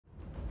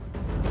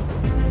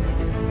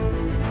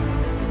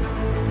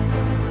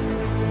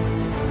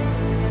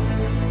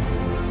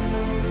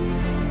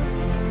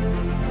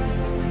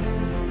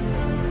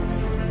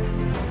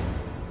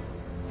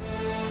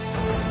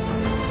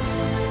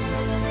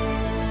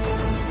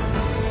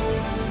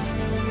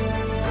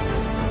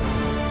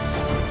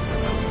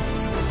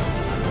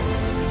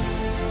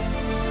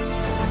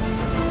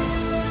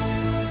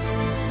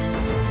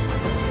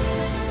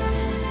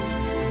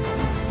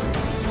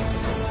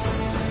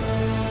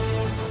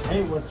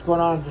Hey, what's going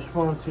on? Just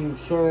wanted to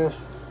share this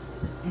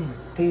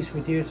piece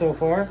with you so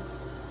far.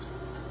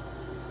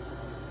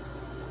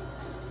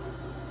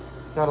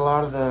 Got a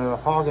lot of the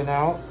hogging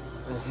out.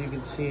 As you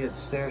can see, it's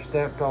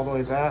stair-stepped all the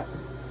way back.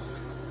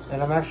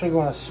 And I'm actually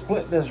going to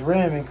split this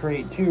rim and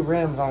create two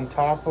rims on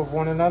top of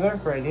one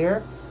another right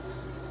here.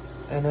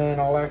 And then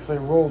I'll actually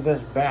roll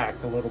this back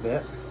a little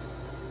bit.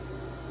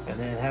 And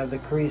then have the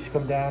crease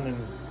come down and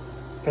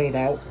fade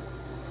out.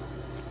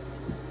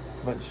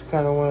 But just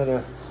kind of wanted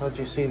to let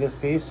you see this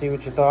piece, see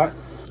what you thought.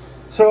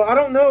 So I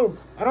don't know.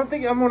 I don't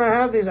think I'm going to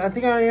have these. I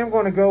think I am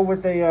going to go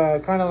with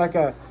a kind of like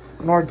an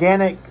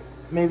organic,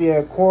 maybe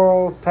a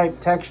coral type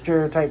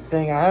texture type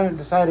thing. I haven't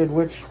decided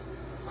which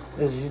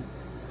is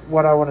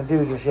what I want to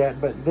do just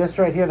yet. But this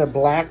right here, the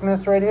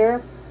blackness right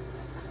here,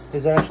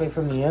 is actually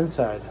from the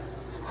inside.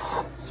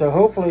 So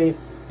hopefully,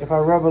 if I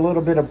rub a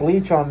little bit of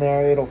bleach on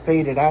there, it'll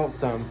fade it out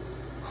some.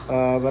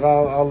 But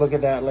I'll look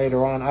at that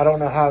later on. I don't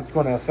know how it's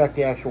going to affect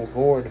the actual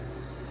board.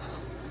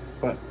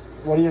 But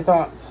what are your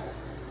thoughts?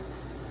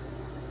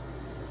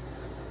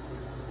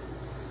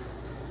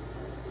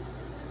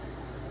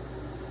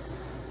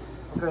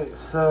 Okay,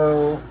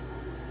 so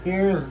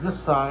here's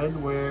this side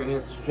where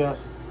it's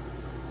just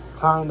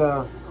kind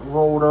of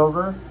rolled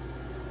over.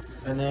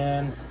 And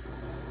then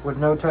with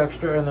no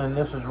texture. And then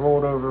this is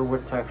rolled over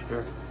with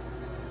texture.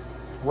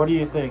 What do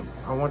you think?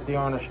 I want the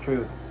honest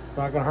truth. It's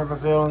not going to hurt my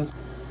feelings.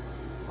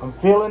 I'm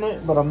feeling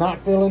it, but I'm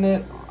not feeling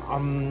it.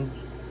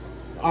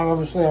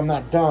 Obviously I'm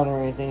not done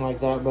or anything like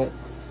that, but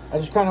I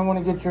just kind of want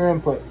to get your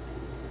input.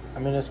 I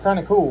mean, it's kind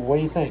of cool. What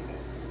do you think?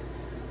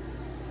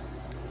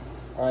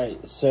 All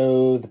right,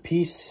 so the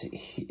piece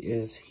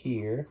is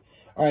here.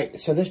 All right,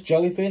 so this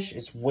jellyfish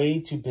is way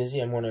too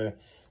busy. I'm going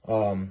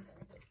to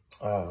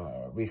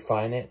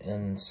refine it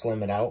and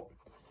slim it out,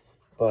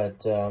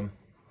 but it's going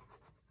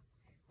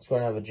to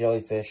have a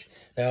jellyfish.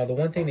 Now, the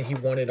one thing that he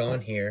wanted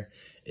on here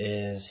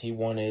is he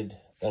wanted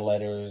the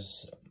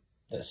letters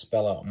that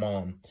spell out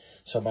mom.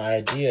 So my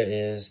idea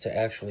is to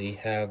actually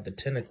have the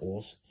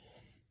tentacles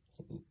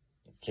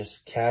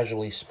just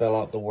casually spell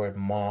out the word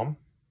mom,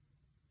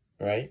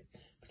 right?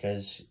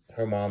 Because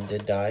her mom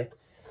did die.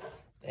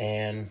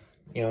 And,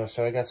 you know,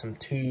 so I got some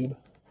tube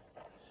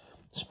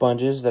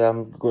sponges that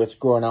it's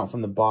growing out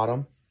from the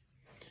bottom.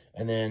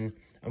 And then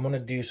I'm going to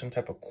do some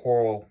type of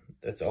coral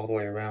that's all the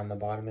way around the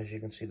bottom, as you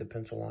can see the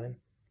pencil line.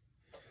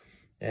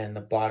 And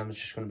the bottom is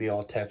just going to be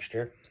all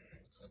texture.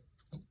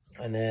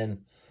 And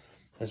then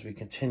as we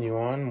continue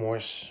on, more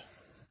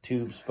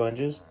tube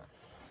sponges.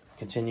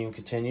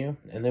 Continue.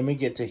 And then we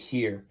get to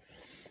here.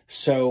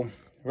 So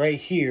right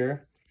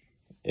here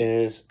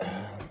is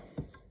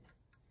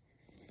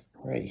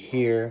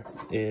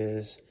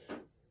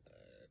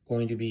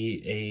going to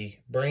be a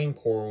brain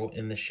coral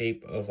in the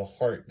shape of a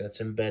heart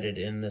that's embedded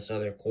in this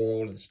other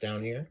coral that's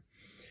down here.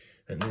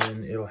 And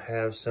then it'll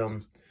have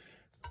some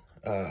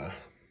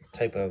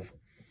type of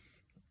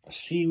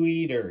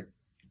seaweed or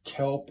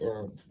kelp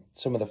or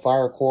some of the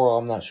fire coral.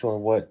 I'm not sure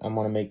what I'm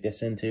going to make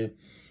this into.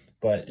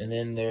 And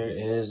then there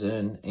is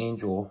an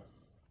angel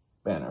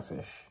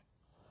bannerfish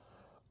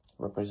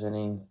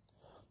representing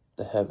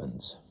the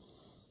heavens.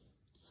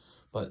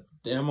 But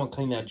then I'm going to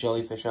clean that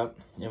jellyfish up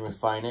and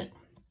refine it.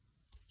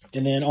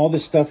 And then all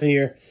this stuff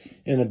here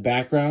in the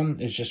background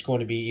is just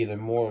going to be either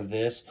more of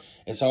this.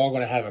 It's all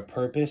going to have a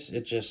purpose.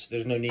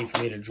 There's no need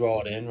for me to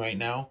draw it in right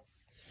now.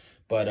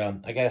 But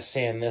I got to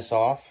sand this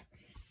off.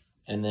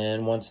 And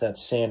then once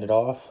that's sanded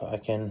off, I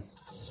can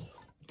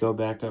go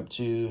back up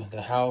to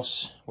the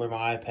house where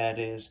my iPad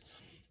is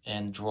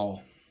and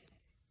draw.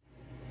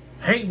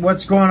 Hey,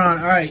 what's going on?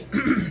 All right,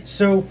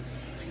 so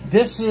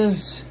this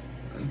is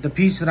the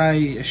piece that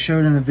I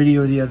showed in the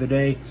video the other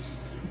day.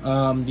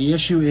 The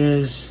issue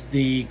is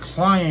the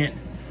client,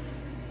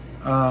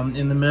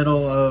 in the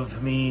middle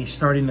of me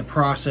starting the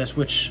process,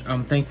 which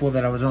I'm thankful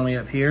that I was only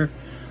up here.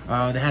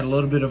 They had a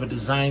little bit of a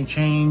design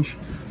change.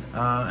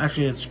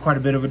 Actually, it's quite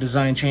a bit of a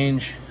design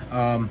change.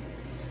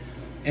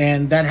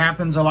 And that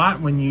happens a lot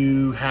when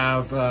you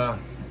have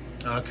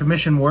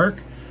commission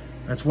work.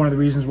 That's one of the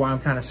reasons why I'm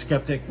kind of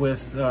skeptic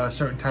with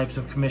certain types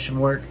of commission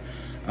work.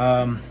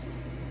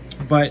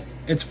 But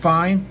it's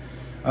fine.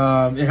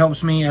 It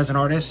helps me as an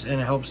artist,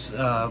 and it helps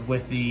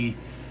with the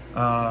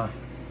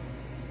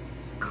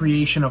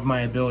creation of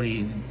my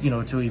ability, you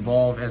know, to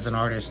evolve as an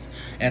artist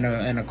and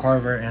a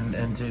carver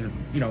and to,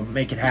 you know,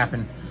 make it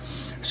happen.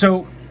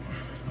 So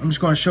I'm just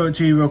going to show it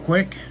to you real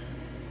quick.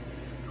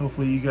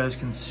 Hopefully you guys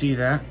can see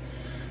that.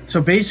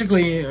 So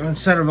basically,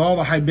 instead of all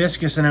the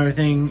hibiscus and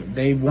everything,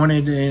 they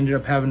ended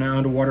up having an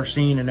underwater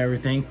scene and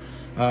everything.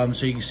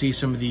 So you can see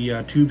some of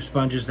the tube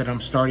sponges that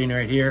I'm starting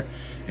right here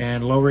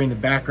and lowering the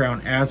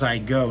background as I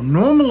go.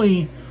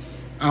 Normally,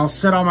 I'll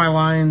set all my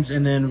lines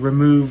and then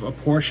remove a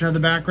portion of the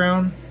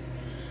background.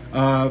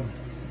 And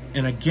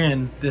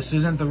again, this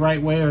isn't the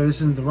right way or this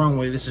isn't the wrong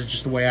way. This is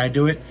just the way I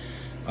do it.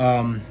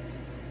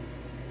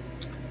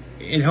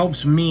 It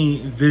helps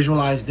me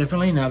visualize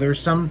differently. Now, there's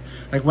some,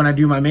 like when I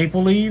do my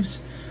maple leaves,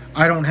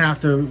 I don't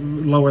have to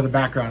lower the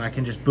background. I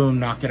can just boom,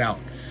 knock it out.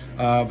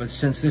 But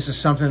since this is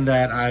something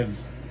that I've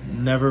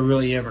never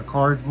really ever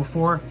carved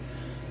before.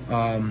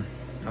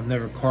 I've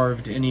never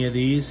carved any of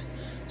these,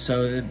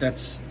 so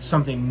that's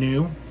something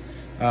new.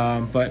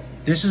 But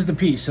this is the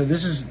piece. So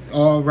this is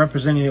all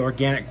representing the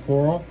organic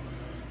coral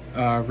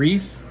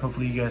reef.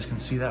 Hopefully you guys can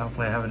see that.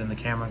 Hopefully I have it in the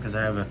camera because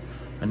I have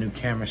a new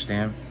camera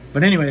stand.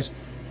 But anyways,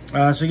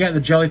 so you got the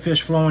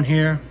jellyfish flowing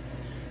here,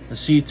 the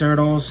sea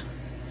turtles,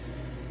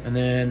 and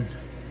then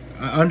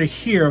under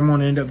here I'm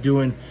going to end up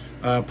doing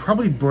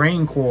probably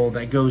brain coral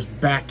that goes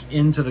back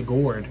into the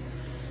gourd.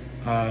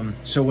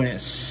 So when it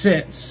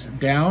sits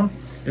down,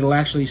 it'll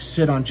actually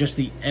sit on just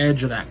the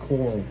edge of that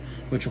coral,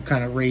 which will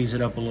kind of raise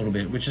it up a little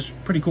bit, which is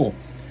pretty cool.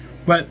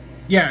 But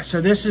yeah,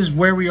 so this is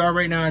where we are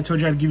right now. I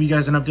told you I'd give you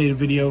guys an updated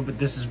video, but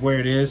this is where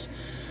it is.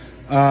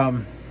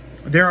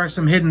 There are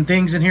some hidden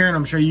things in here, and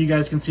I'm sure you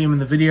guys can see them in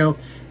the video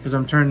because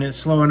I'm turning it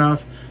slow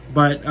enough.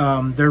 But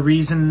there are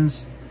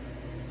reasons.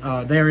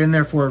 They're in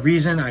there for a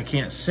reason. I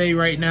can't say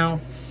right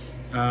now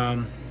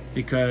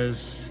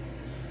because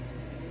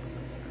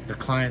the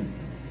client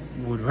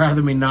would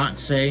rather me not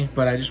say,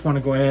 but I just want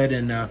to go ahead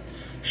and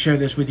share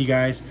this with you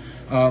guys.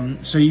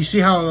 So you see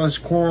how this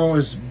coral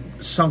is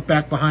sunk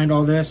back behind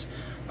all this?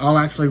 I'll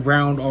actually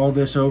round all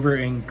this over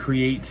and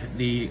create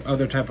the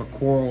other type of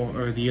coral,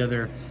 or the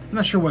other, I'm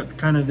not sure what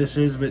kind of this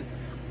is, but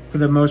for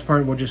the most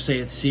part we'll just say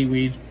it's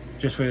seaweed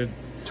just for the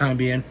time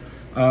being.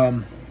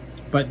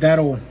 But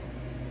that'll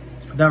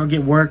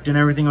get worked and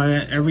everything like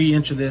that. Every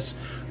inch of this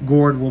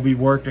gourd will be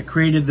worked. I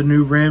created the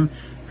new rim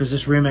because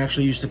this rim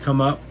actually used to come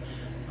up,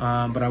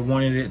 but I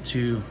wanted it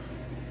to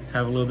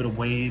have a little bit of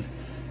wave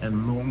and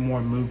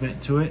more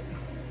movement to it.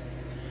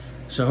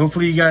 So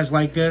hopefully you guys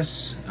like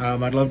this.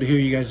 I'd love to hear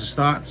you guys'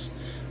 thoughts.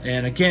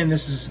 And again,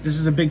 this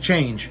is a big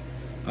change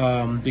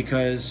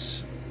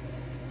because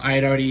I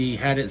had already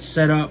had it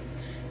set up,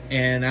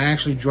 and I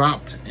actually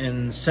dropped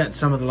and set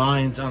some of the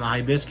lines on the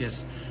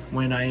hibiscus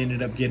when I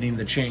ended up getting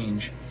the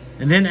change.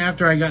 And then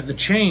after I got the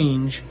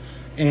change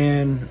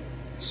and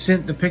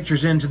sent the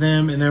pictures into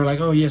them, and they were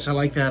like, oh yes, I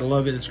like that, I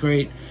love it, it's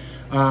great.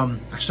 I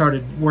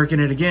started working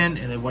it again,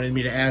 and they wanted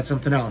me to add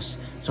something else.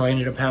 So I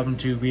ended up having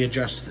to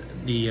readjust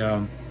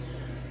the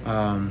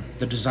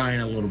design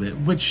a little bit,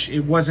 which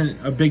it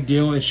wasn't a big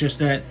deal. It's just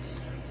that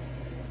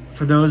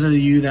for those of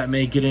you that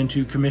may get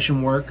into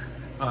commission work,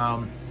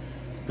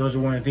 those are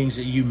one of the things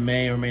that you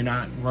may or may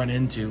not run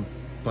into.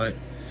 But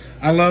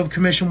I love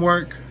commission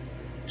work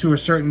to a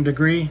certain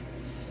degree,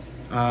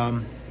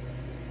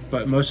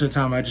 but most of the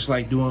time I just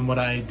like doing what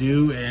I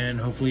do, and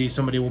hopefully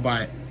somebody will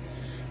buy it.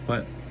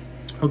 But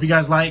hope you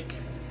guys like.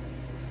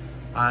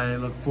 I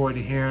look forward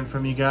to hearing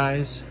from you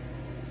guys,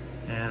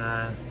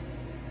 and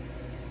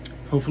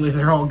hopefully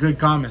they're all good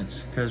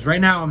comments, because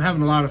right now I'm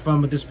having a lot of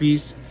fun with this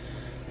piece,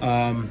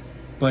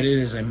 but it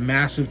is a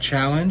massive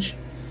challenge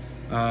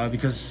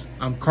because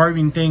I'm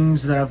carving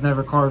things that I've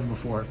never carved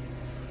before.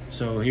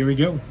 So here we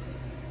go.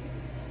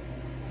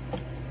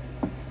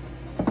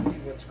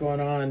 What's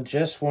going on?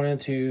 Just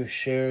wanted to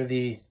share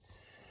the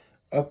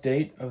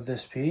update of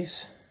this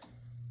piece.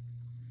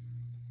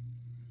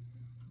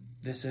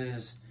 This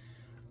is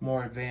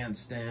more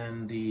advanced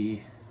than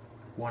the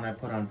one I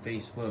put on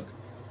Facebook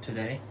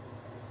today.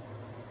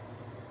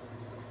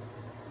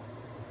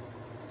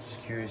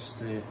 Just curious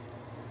to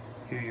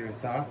hear your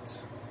thoughts.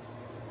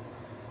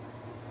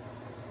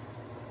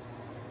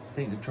 I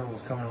think the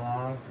turtle's coming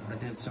along. I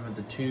did some of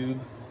the tube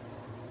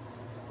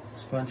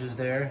sponges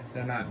there.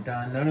 They're not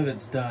done. None of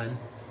it's done,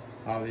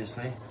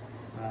 obviously.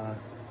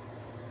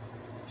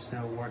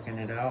 Still working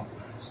it out.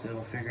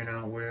 Still figuring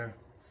out where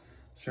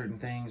certain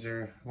things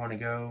want to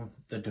go,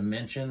 the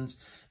dimensions,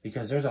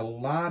 because there's a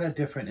lot of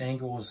different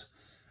angles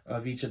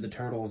of each of the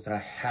turtles that I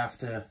have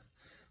to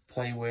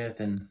play with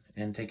and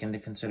take into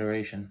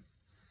consideration.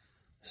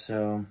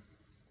 So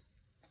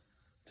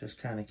just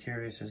kind of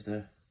curious as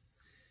to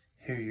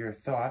hear your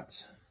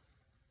thoughts.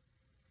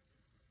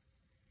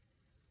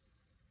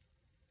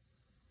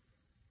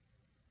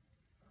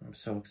 I'm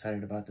so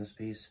excited about this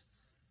piece.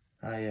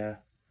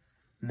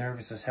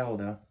 Nervous as hell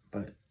though,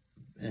 but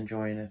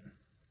enjoying it.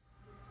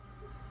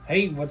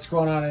 Hey, what's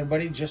going on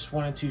everybody? Just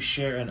wanted to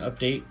share an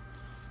update.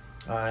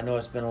 I know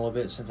it's been a little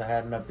bit since I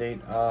had an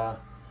update.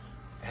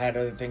 Had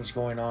other things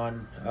going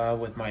on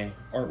with my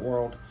art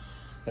world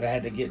that I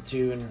had to get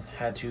to and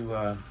had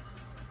to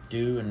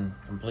do and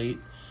complete.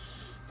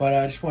 But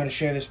I just wanted to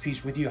share this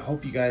piece with you. I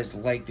hope you guys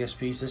like this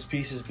piece. This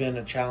piece has been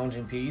a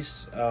challenging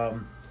piece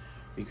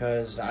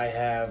because I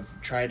have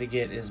tried to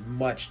get as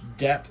much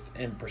depth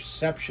and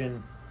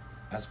perception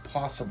as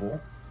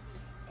possible.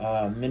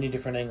 Many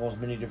different angles,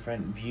 many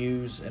different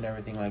views and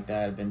everything like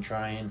that I've been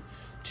trying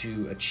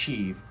to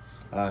achieve,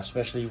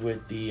 especially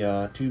with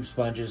the tube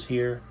sponges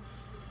here.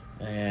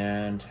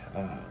 And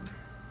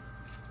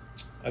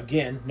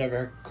again,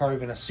 never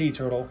carving a sea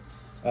turtle.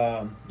 You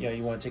know,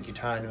 you want to take your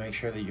time to make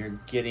sure that you're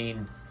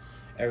getting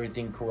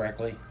everything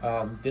correctly.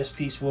 This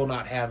piece will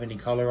not have any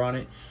color on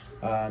it,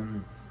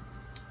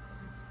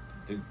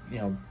 you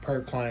know,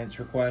 per client's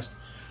request.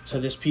 So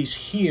this piece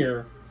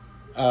here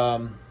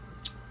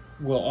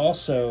will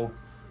also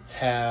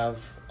have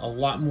a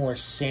lot more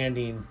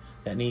sanding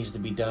that needs to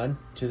be done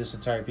to this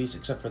entire piece,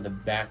 except for the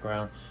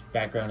background.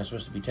 Background is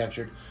supposed to be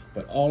textured,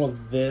 but all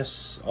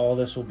this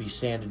will be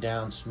sanded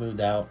down,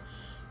 smoothed out,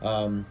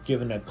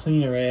 given a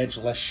cleaner edge,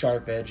 less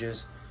sharp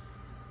edges.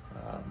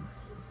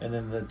 And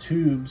then the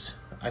tubes,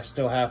 I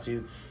still have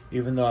to,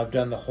 even though I've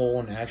done the hole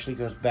and it actually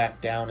goes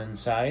back down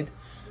inside,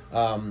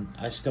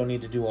 I still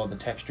need to do all the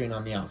texturing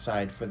on the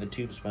outside for the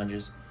tube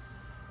sponges.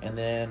 And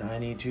then I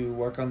need to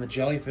work on the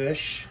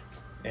jellyfish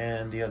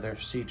and the other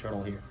sea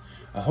turtle here.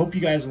 I hope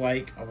you guys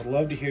like. I would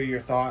love to hear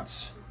your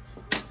thoughts.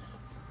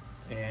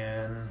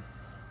 And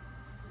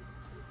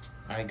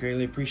I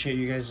greatly appreciate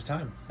you guys'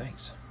 time.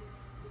 Thanks.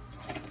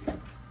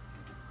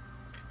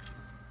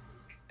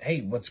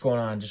 Hey, what's going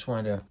on? Just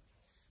wanted to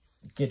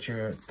get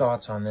your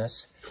thoughts on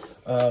this.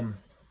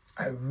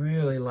 I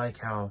really like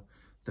how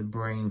the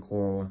brain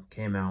coral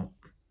came out,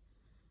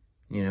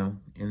 you know,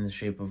 in the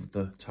shape of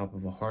the top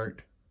of a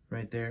heart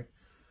right there.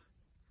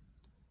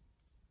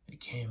 It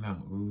came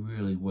out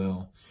really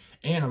well.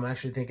 And I'm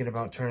actually thinking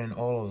about turning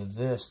all of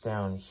this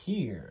down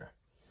here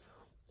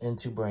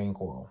into brain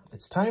coral.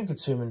 It's time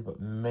consuming, but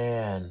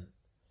man,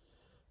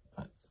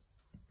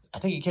 I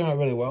think it came out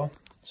really well.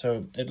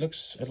 So it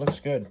looks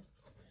good.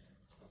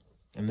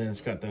 And then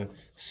it's got the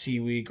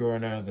seaweed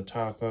growing out of the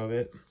top of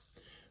it.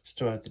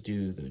 Still have to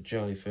do the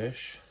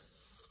jellyfish.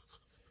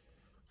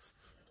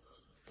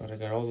 But I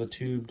got all the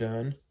tube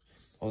done.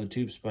 All the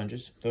tube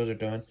sponges. Those are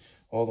done.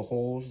 All the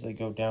holes, they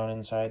go down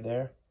inside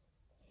there,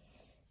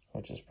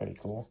 which is pretty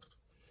cool.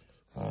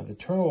 The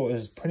turtle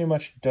is pretty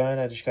much done.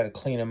 I just got to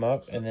clean him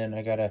up. And then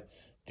I got to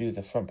do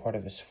the front part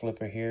of his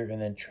flipper here.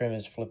 And then trim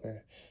his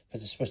flipper,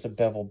 because it's supposed to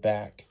bevel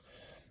back.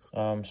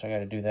 So I got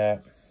to do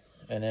that.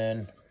 And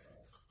then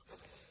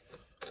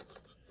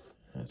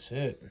that's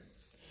it.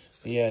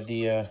 But yeah,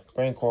 the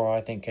brain coral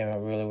I think came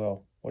out really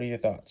well. What are your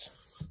thoughts?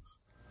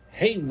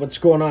 Hey, what's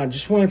going on?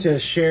 Just wanted to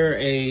share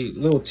a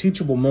little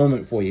teachable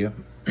moment for you.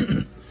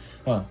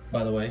 Oh,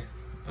 by the way,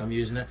 I'm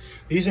using that.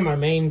 These are my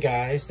main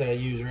guys that I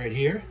use right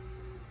here.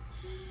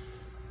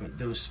 But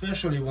those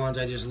specialty ones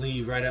I just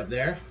leave right up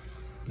there.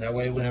 That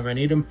way, whenever I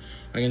need them,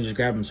 I can just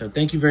grab them. So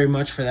thank you very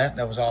much for that.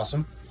 That was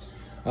awesome.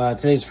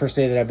 Today's the first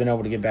day that I've been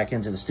able to get back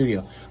into the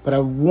studio. But I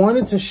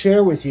wanted to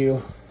share with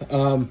you,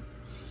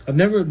 I've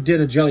never did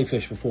a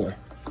jellyfish before.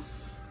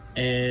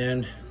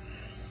 And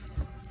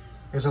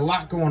there's a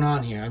lot going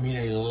on here. I mean,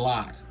 a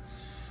lot.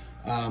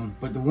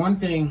 But the one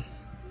thing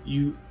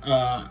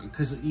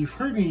because you've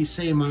heard me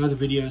say in my other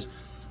videos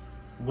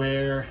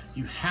where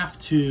you have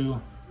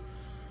to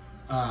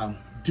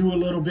do a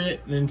little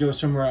bit, then go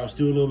somewhere else,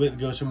 do a little bit,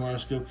 and go somewhere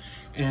else,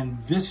 and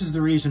this is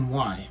the reason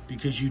why,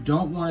 because you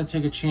don't want to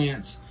take a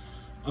chance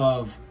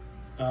of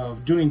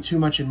doing too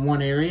much in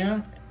one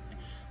area.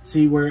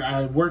 See where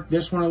I worked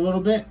this one a little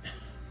bit,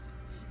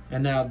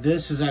 and now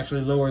this is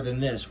actually lower than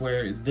this,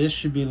 where this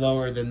should be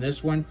lower than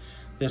this one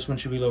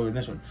should be lower than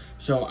this one.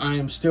 So I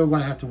am still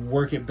going to have to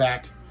work it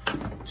back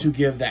to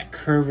give that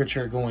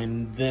curvature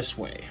going this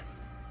way.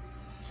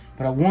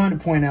 But I wanted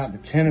to point out the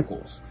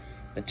tentacles.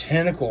 The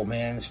tentacle,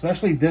 man,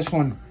 especially this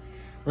one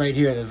right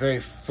here, the very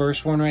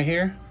first one right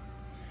here,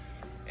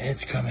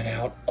 it's coming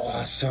out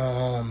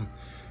awesome.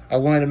 I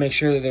wanted to make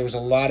sure that there was a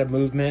lot of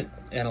movement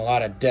and a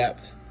lot of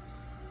depth.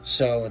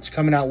 So it's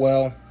coming out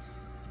well.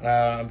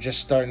 I'm just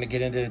starting to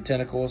get into the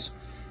tentacles,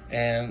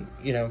 and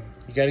you know,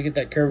 you got to get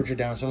that curvature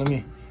down. So let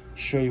me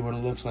show you what it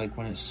looks like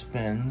when it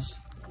spins.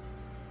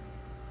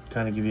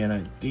 Kind of give you an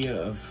idea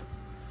of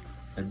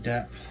the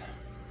depth.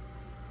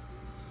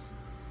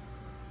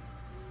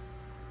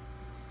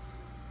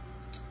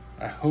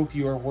 I hope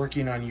you are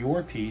working on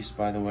your piece,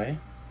 by the way.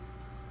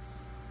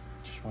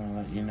 Just want to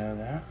let you know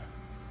that.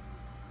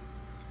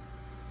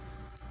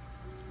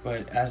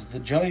 But as the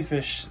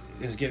jellyfish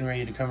is getting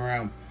ready to come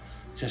around,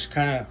 just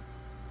kind of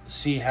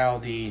see how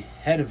the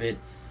head of it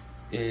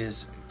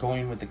is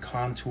going with the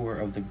contour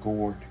of the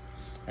gourd.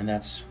 And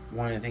that's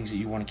one of the things that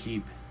you want to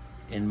keep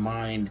in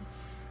mind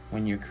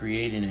when you're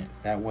creating it.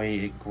 That way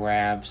it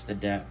grabs the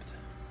depth.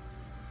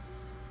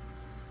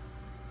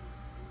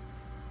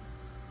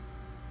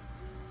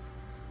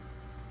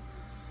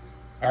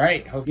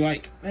 Alright, hope you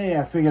like. Hey,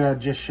 I figured I'd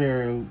just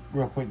share a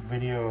real quick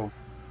video of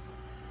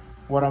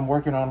what I'm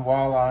working on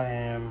while I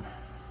am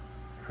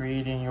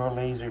creating your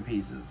laser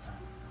pieces.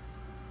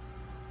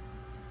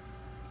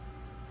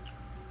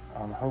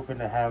 I'm hoping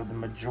to have the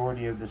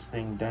majority of this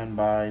thing done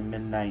by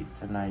midnight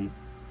tonight.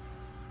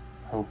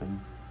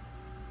 Hoping.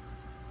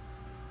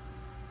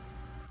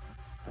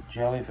 The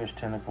jellyfish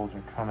tentacles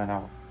are coming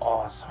out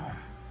awesome.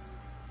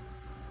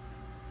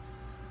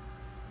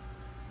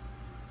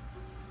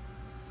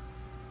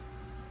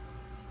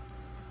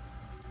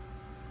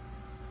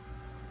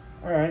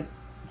 Alright,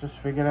 just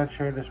figured I'd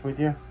share this with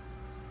you.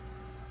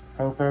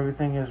 Hope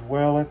everything is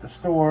well at the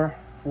store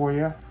for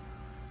you.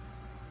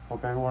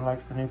 Hope everyone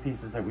likes the new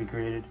pieces that we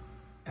created.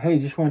 Hey,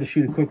 just wanted to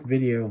shoot a quick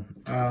video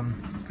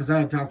because I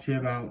had talked to you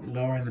about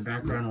lowering the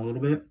background a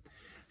little bit.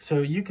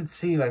 So you can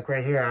see, like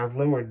right here, I've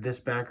lowered this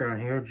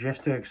background here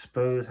just to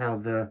expose how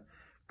the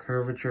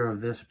curvature of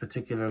this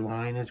particular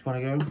line is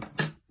going to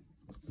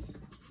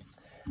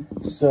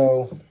go.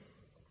 So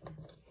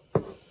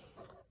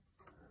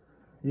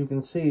you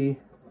can see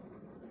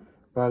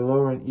by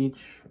lowering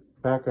each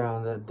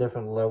background at a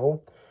different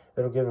level,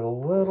 it'll give it a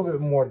little bit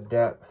more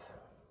depth.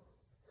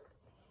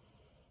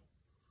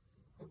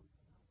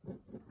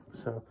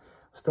 So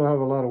still have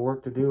a lot of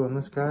work to do on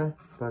this guy,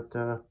 but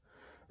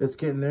it's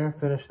getting there.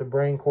 Finish the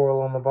brain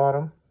coral on the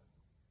bottom.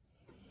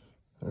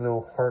 A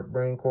little heart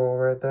brain coral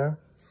right there.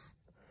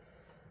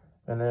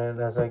 And then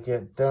as I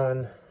get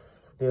done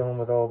dealing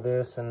with all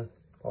this and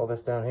all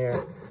this down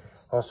here,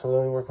 I'll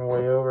slowly work my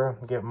way over,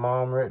 get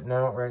mom written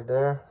out right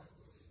there,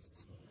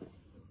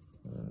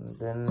 and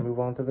then move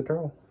on to the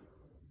turtle.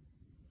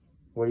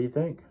 What do you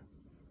think?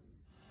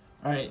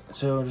 Alright,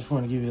 so I just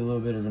want to give you a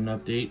little bit of an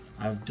update.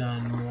 I've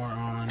done more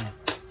on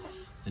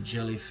the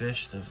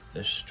jellyfish.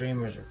 The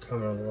streamers are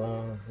coming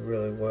along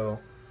really well.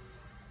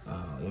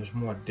 There's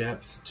more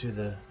depth to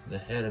the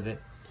head of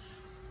it.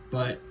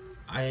 But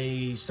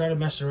I started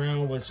messing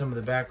around with some of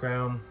the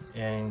background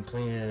and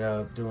cleaning it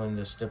up, doing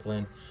the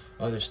stippling,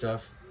 other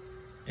stuff.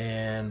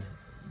 And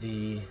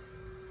the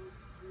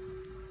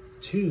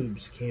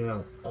tubes came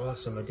out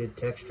awesome. I did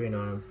texturing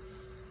on them.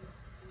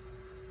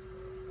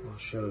 I'll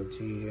show it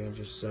to you here in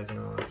just a second.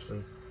 I'll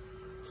actually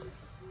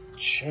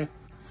check.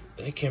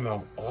 They came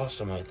out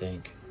awesome, I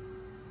think.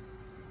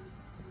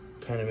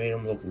 Kind of made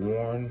them look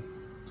worn.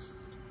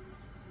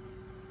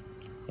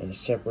 And it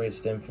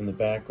separates them from the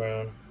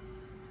background.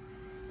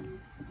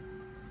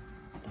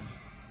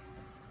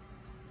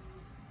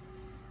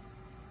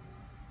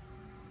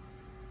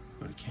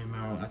 But it came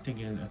out, I think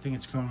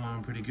it's coming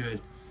along pretty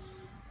good.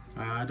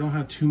 I don't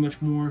have too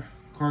much more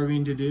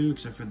carving to do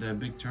except for the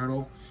big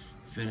turtle.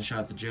 Finish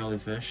out the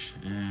jellyfish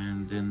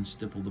and then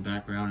stipple the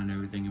background and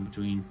everything in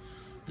between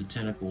the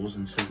tentacles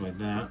and stuff like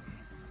that.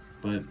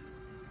 But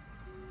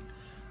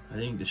I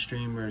think the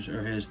streamers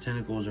or his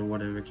tentacles or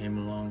whatever came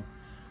along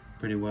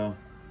pretty well.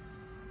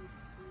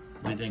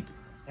 What do you think?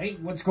 Hey,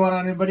 what's going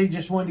on, everybody?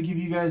 Just wanted to give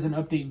you guys an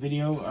update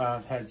video.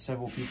 I've had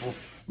several people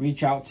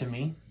reach out to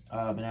me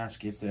and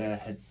ask if they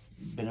had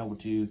been able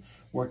to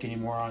work any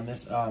more on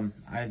this.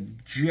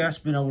 I've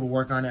just been able to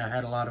work on it. I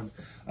had a lot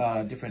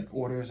of different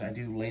orders. I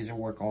do laser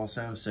work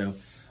also, so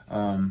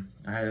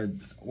I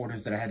had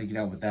orders that I had to get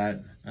out with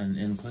that, and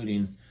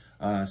including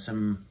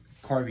some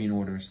carving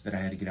orders that I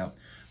had to get out.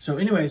 So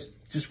anyways,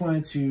 just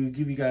wanted to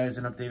give you guys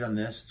an update on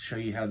this, show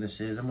you how this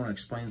is. I'm going to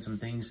explain some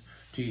things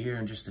to you here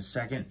in just a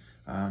second.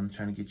 I'm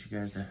trying to get you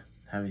guys to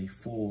have a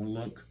full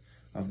look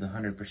of the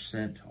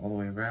 100% all the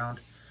way around.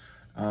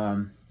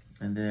 And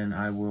then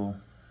I will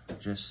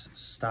just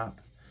stop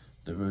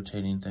the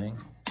rotating thing.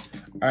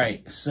 All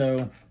right,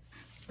 so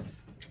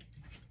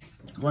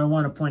what I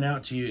want to point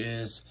out to you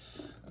is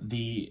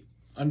the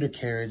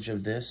undercarriage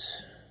of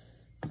this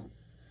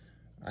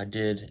I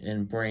did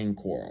in brain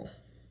coral.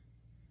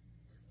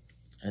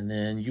 And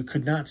then you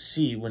could not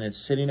see when it's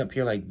sitting up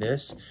here like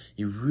this,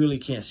 you really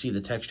can't see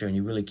the texture, and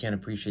you really can't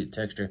appreciate the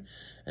texture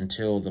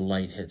until the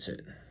light hits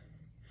it.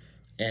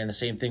 And the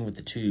same thing with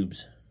the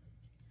tubes.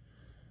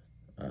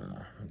 Let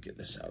me get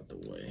this out of the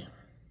way.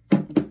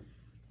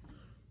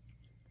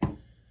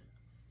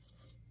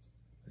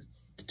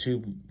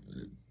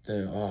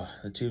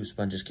 The tube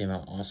sponges came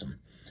out awesome.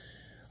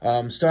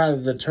 Still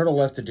have the turtle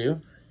left to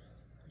do.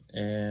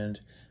 And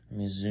let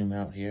me zoom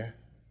out here.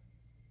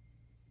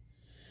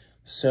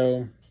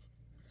 So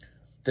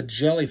the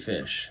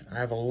jellyfish, I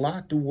have a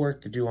lot of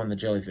work to do on the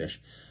jellyfish,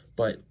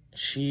 but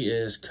she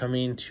is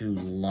coming to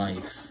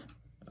life.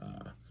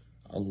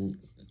 I'm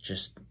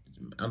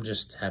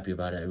just happy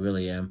about it. I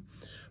really am.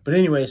 But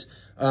anyways,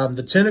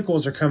 the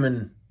tentacles are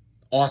coming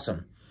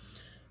awesome.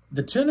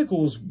 The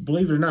tentacles,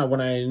 believe it or not,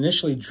 when I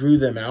initially drew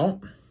them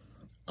out,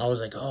 I was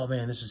like, oh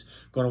man, this is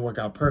going to work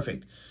out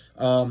perfect.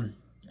 And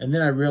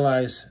then I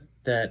realized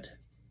that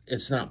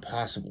it's not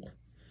possible.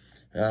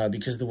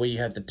 Because the way you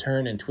have to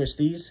turn and twist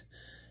these,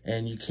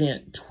 and you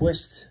can't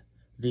twist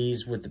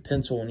these with the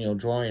pencil and, you know,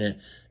 drawing it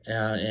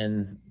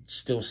and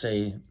still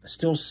stay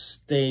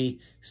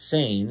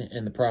sane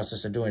in the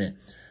process of doing it.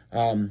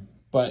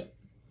 But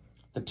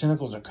the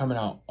tentacles are coming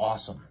out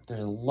awesome.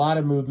 There's a lot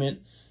of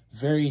movement,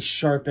 very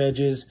sharp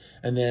edges,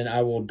 and then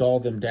I will dull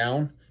them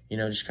down, you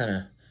know, just kind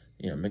of,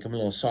 you know, make them a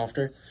little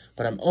softer.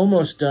 But I'm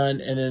almost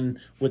done, and then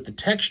with the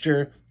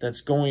texture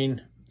that's going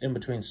in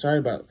between, sorry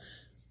about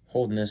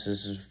holding this.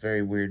 This is a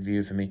very weird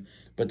view for me,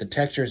 but the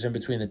textures in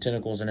between the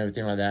tentacles and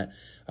everything like that.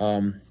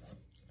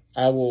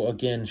 I will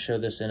again show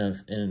this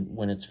in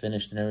when it's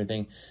finished and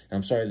everything. And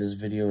I'm sorry this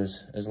video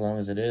is as long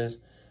as it is,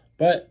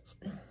 but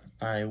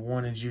I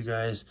wanted you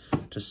guys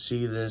to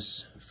see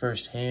this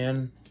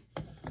firsthand.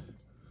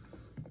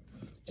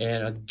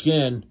 And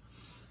again,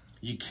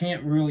 you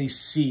can't really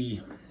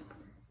see.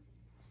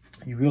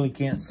 You really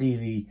can't see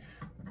the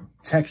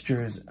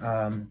textures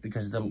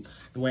because the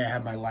way I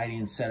have my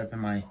lighting set up in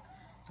my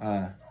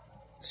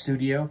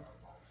studio,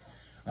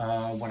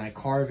 when I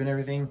carve and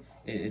everything,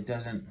 it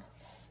doesn't,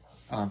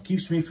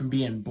 keeps me from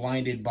being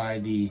blinded by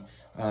the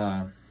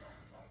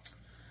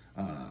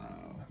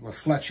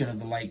reflection of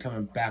the light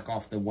coming back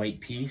off the white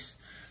piece.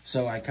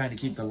 So I kind of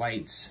keep the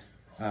lights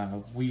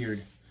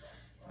weird,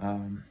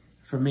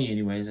 for me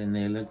anyways, and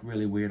they look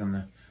really weird on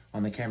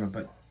on the camera.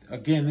 But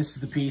again, this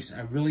is the piece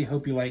I really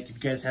hope you like. If you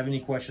guys have any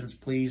questions,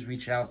 please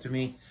reach out to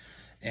me.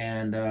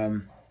 And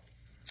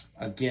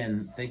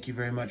again, thank you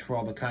very much for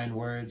all the kind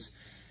words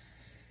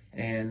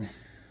and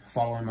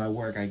following my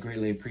work. I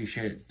greatly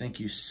appreciate it. Thank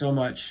you so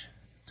much.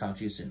 Talk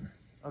to you soon.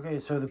 Okay,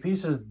 so the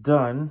piece is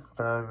done,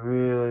 but I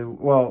really,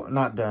 well,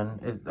 not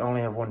done. I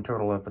only have one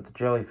turtle left, but the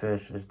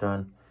jellyfish is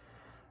done.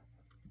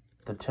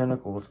 The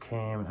tentacles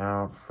came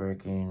out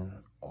freaking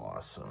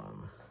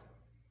awesome.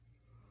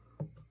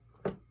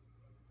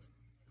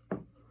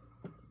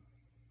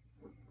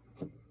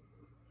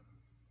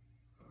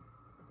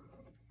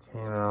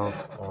 Came out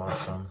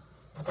awesome.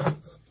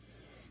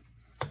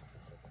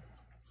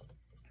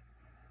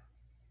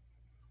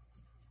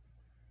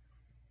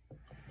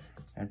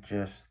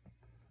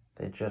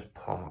 They just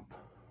pop.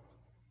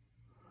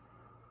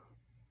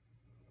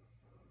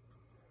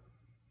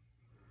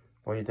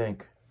 What do you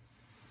think?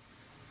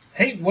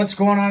 Hey, what's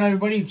going on,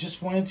 everybody?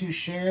 Just wanted to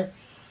share.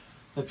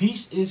 The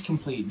piece is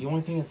complete. The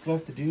only thing that's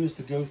left to do is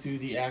to go through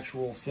the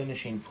actual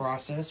finishing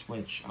process,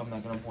 which I'm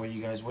not going to bore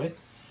you guys with.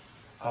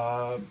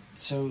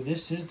 So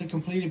this is the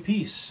completed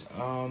piece.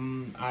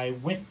 I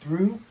went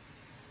through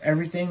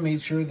everything,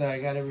 made sure that I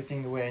got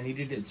everything the way I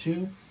needed it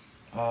to.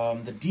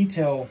 The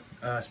detail,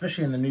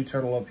 especially in the new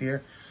turtle up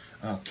here,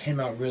 came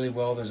out really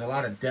well. There's a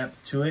lot of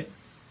depth to it,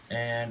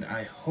 and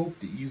I hope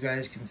that you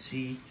guys can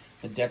see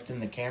the depth in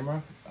the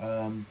camera.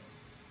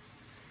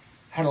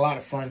 Had a lot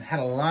of fun, had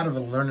a lot of a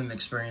learning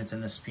experience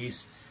in this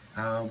piece,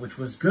 which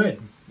was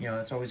good. You know,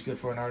 it's always good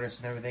for an artist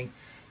and everything.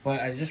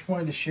 But I just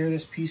wanted to share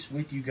this piece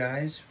with you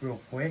guys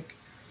real quick,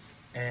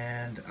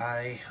 and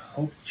I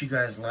hope that you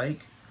guys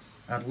like.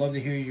 I'd love to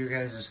hear your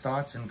guys'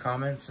 thoughts and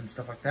comments and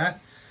stuff like that.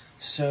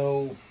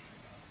 So,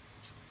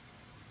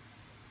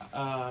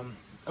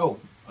 oh,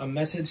 a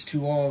message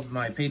to all of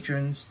my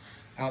patrons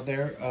out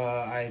there.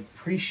 I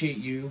appreciate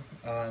you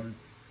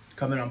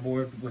coming on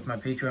board with my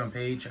Patreon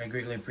page. I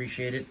greatly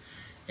appreciate it.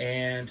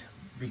 And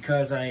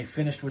because I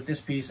finished with this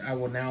piece, I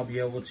will now be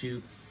able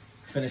to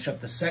finish up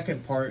the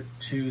second part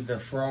to the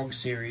frog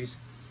series.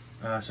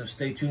 So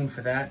stay tuned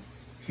for that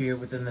here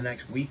within the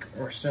next week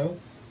or so.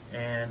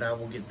 And I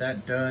will get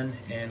that done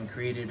and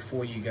created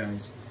for you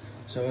guys.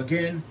 So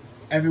again,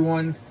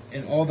 everyone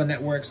in all the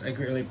networks, I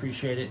greatly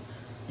appreciate it.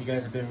 You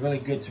guys have been really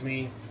good to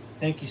me.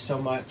 Thank you so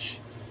much.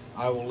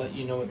 I will let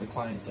you know what the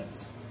client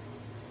says.